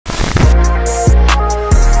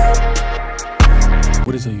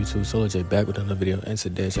What is up, YouTube? Solojay back with another video, and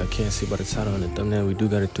today, as y'all can't see by the title and the thumbnail, we do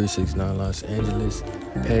got a 369 Los Angeles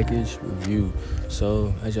package review.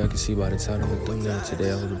 So as y'all can see by the title and the thumbnail, today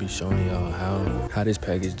I will be showing y'all how this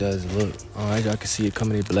package does look. As y'all can see, it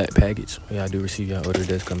coming in a black package. Yeah, I do receive y'all order. It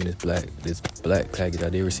does come in this black package. I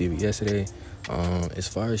did receive it yesterday. As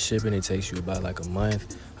far as shipping, it takes you about like a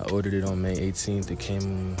month. I ordered it on May 18th. It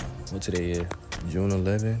came, what today is? June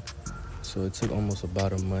 11th. So it took almost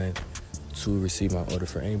about a month to receive my order.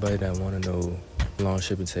 For anybody that want to know how long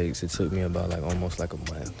shipping takes, it took me about almost a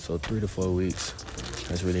month. So 3 to 4 weeks.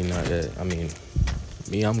 That's really not that. I mean,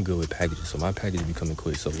 me, I'm good with packages, so my packages be coming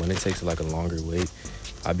quick. So when it takes a longer wait,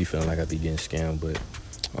 I be feeling like I be getting scammed. But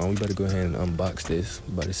we better go ahead and unbox this.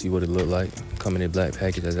 We about to see what it look like. Coming in black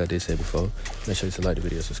package, as I did say before. Make sure you like the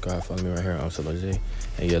video, subscribe, follow me right here. I'm Solojay.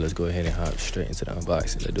 And yeah, let's go ahead and hop straight into the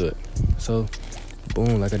unboxing. Let's do it. So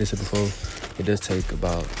boom, like I did say before, it does take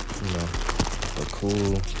about, a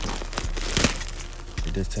cool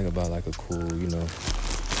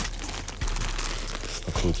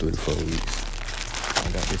 3 to 4 weeks.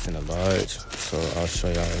 I got this in a large, so I'll show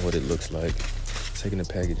y'all what it looks like. Taking the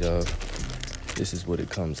package off, this is what it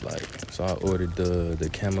comes like. So I ordered the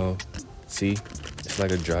camo. See, it's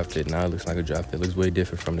like a dry fit. Now it looks like a dry fit. It looks way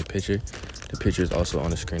different from the picture. The picture is also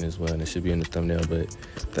on the screen as well, and it should be in the thumbnail, but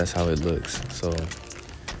that's how it looks. So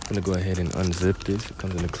I'm gonna go ahead and unzip this. It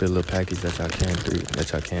comes in a clear little package that y'all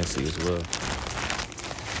can see as well.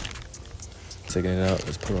 Taking it out,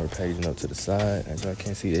 let's put our packaging up to the side. As y'all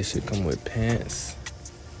can see, it should come with pants.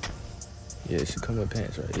 Yeah, it should come with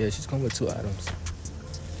pants, right? Yeah, it should come with 2 items.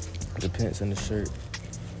 The pants and the shirt.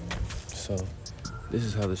 So this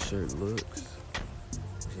is how the shirt looks.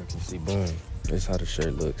 As y'all can see, boom. This is how the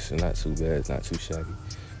shirt looks. It's not too bad, it's not too shabby.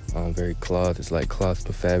 Very cloth. It's like cloth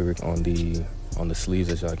but fabric on the sleeves,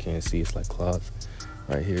 as y'all can see. It's like cloth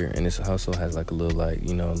right here, and this also has like a little a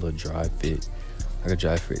little dry fit, like a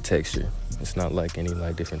dry fit texture. It's not like any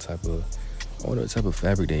different type of, I don't know what type of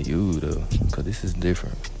fabric they use though, because this is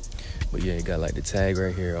different. But yeah, it got like the tag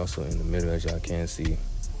right here also in the middle, as y'all can see.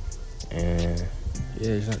 And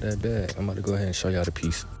yeah, it's not that bad. I'm about to go ahead and show y'all the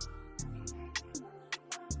piece.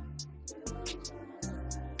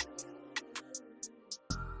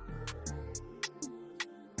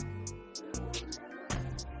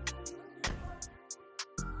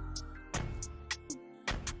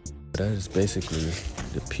 That is basically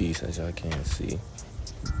the piece, as y'all can see.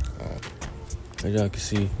 As y'all can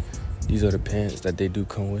see, these are the pants that they do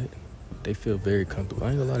come with. They feel very comfortable. I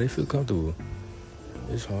ain't gonna lie, they feel comfortable.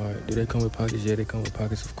 It's hard. Do they come with pockets? Yeah, they come with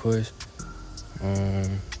pockets, of course.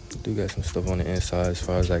 Do got some stuff on the inside as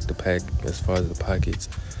far as the pockets.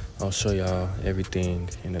 I'll show y'all everything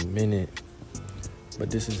in a minute. But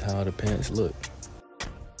this is how the pants look.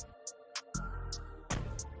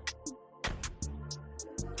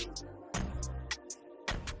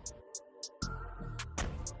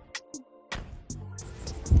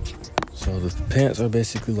 So the pants are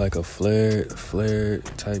basically like a flared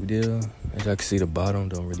type deal. As y'all can see, the bottom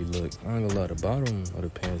don't really look, I ain't gonna lie, the bottom of the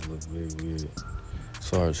pants look very weird. As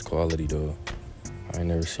far as quality though, I ain't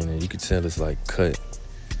never seen it. You could tell it's like cut.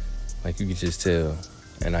 Like you could just tell.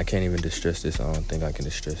 And I can't even distress this. I don't think I can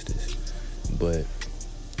distress this. But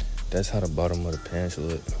that's how the bottom of the pants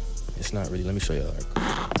look. It's not really, let me show y'all.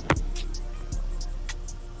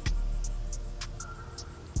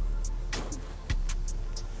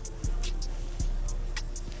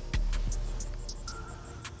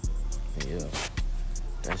 Yeah,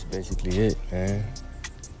 that's basically it, man.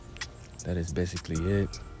 That is basically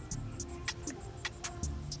it.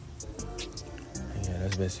 Yeah,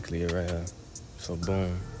 that's basically it right here. So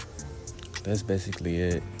boom, that's basically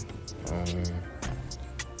it.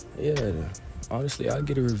 Yeah, honestly, I'll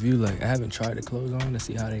get a review. I haven't tried the clothes on to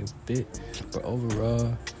see how they fit, but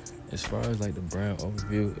overall, as far as the brand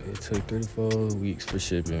overview, it took 3 to 4 weeks for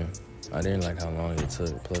shipping. I didn't like how long it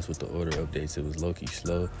took. Plus with the order updates, it was low-key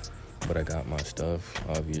slow. But I got my stuff,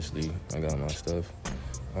 obviously. I got my stuff.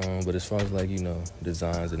 But as far as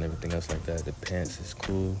designs and everything else like that, the pants is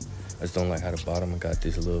cool. I just don't like how the bottom got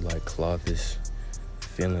this little clothish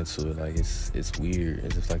feeling to it. It's weird.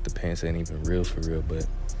 It's just the pants ain't even real for real. But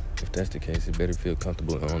if that's the case, it better feel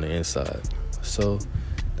comfortable on the inside. So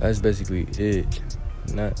that's basically it.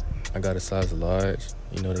 I got a size large.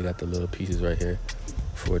 They got the little pieces right here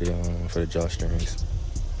for the drawstrings.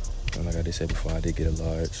 And like I said before, I did get a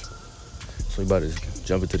large. So we about to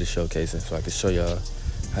jump into the showcasing so I can show y'all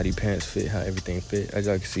how these pants fit, how everything fit. As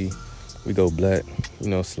y'all can see, we go black,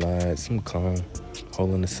 slides, some comb,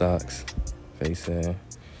 hole in the socks, face in,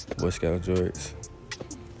 Boy Scout jorts,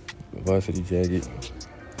 varsity jacket,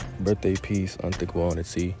 birthday piece, unthickable on the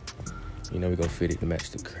tee, You know, we gonna fit it to match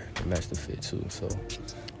the fit too. So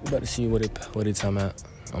we about to see what it time out.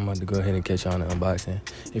 I'm about to go ahead and catch y'all on the unboxing.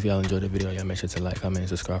 If y'all enjoyed the video, y'all make sure to like, comment, and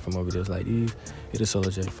subscribe for more videos like these. It is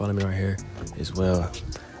Solojay. Follow me right here as well.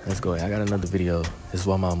 Let's go. I got another video. This is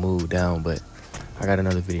why my mood down, but I got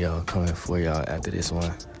another video coming for y'all after this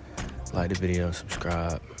one. Like the video,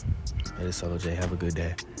 subscribe. It is Solojay. Have a good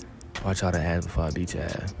day. Watch all the ads before I beat your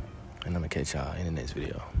ass. And I'm gonna catch y'all in the next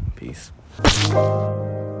video. Peace.